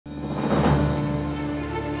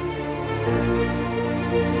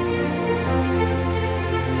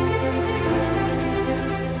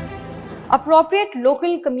appropriate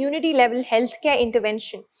local community level healthcare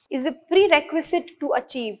intervention is a prerequisite to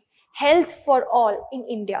achieve health for all in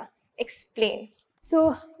India. Explain.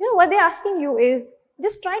 So, what they're asking you is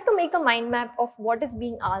just try to make a mind map of what is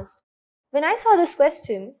being asked. When I saw this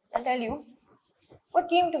question, I'll tell you what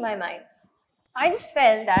came to my mind. I just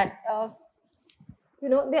felt that,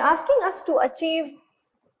 they're asking us to achieve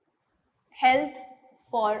health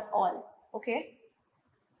for all, okay?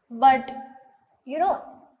 But,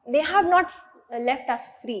 they have not left us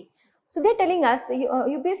free. So they're telling us, the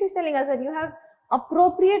UPSC is telling us that you have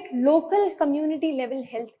appropriate local community level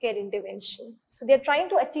healthcare intervention. So they're trying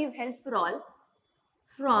to achieve health for all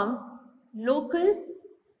from local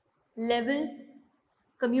level,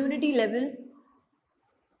 community level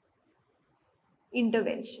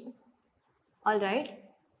intervention. All right.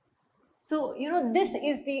 So, this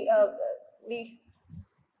is the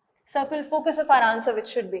circle focus of our answer, which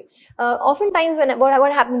should be. Oftentimes,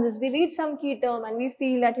 what happens is we read some key term and we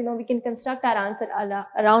feel that, we can construct our answer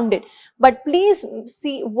around it. But please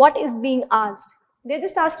see what is being asked. They're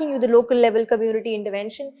just asking you the local level community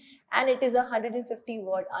intervention, and it is a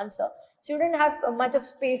 150-word answer. So you don't have much of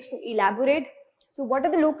space to elaborate. So what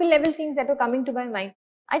are the local level things that are coming to my mind?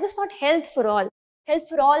 I just thought health for all. Health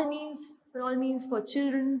for all means for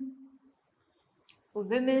children, for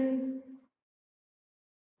women,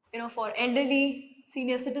 for elderly,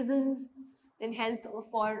 senior citizens, then health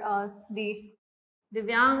for the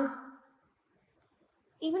Divyang,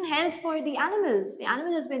 even health for the animals. The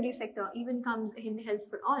animal husbandry sector even comes in health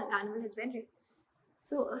for all, animal husbandry.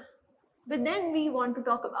 So, but then we want to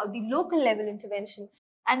talk about the local level intervention.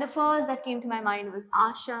 And the first that came to my mind was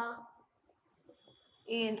ASHA,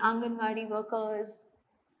 in Anganwadi workers,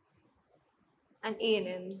 and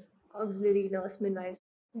ANMs, auxiliary nurse midwives.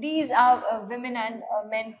 These are women and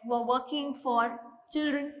men who are working for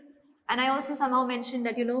children. And I also somehow mentioned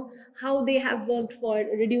that, how they have worked for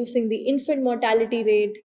reducing the infant mortality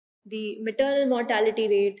rate, the maternal mortality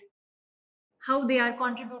rate, how they are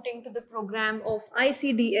contributing to the program of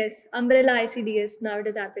ICDS, umbrella ICDS, now it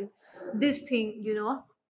has happened, this thing,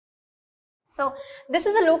 So this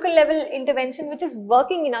is a local level intervention which is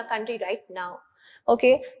working in our country right now.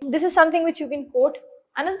 Okay, this is something which you can quote.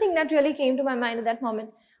 Another thing that really came to my mind at that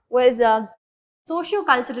moment was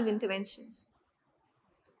socio-cultural interventions.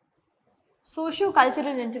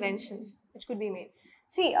 Socio-cultural interventions which could be made.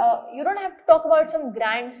 See, you don't have to talk about some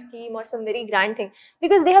grand scheme or some very grand thing,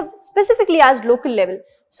 because they have specifically asked local level.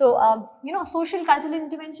 So, social cultural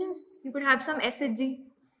interventions, you could have some SHG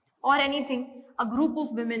or anything, a group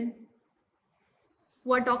of women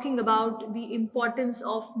who are talking about the importance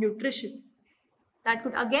of nutrition. That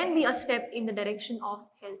could again be a step in the direction of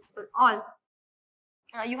health for all.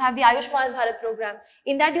 You have the Ayushman Bharat program.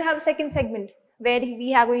 In that you have a second segment where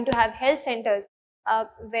we are going to have health centers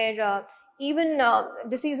where even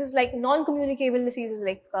diseases like non-communicable diseases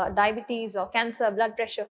like diabetes or cancer, blood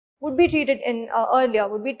pressure would be treated in earlier,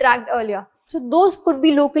 would be tracked earlier. So those could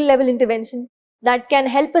be local level intervention that can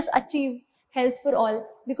help us achieve health for all,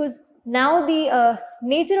 because now the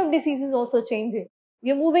nature of disease is also changing. We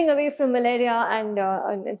are moving away from malaria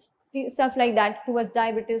and stuff like that towards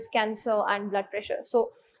diabetes, cancer and blood pressure.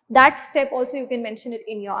 So that step also you can mention it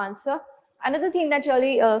in your answer. Another thing that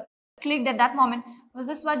really clicked at that moment was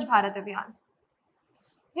the Swachh Bharat Abhiyan.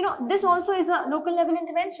 This also is a local level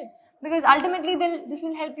intervention, because ultimately this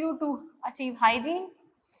will help you to achieve hygiene,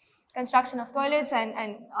 construction of toilets and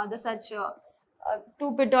other such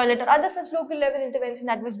two-pit toilet or other such local level intervention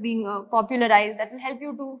that was being popularized, that will help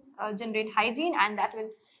you to generate hygiene, and that will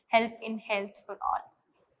help in health for all.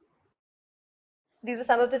 These were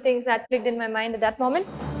some of the things that clicked in my mind at that moment.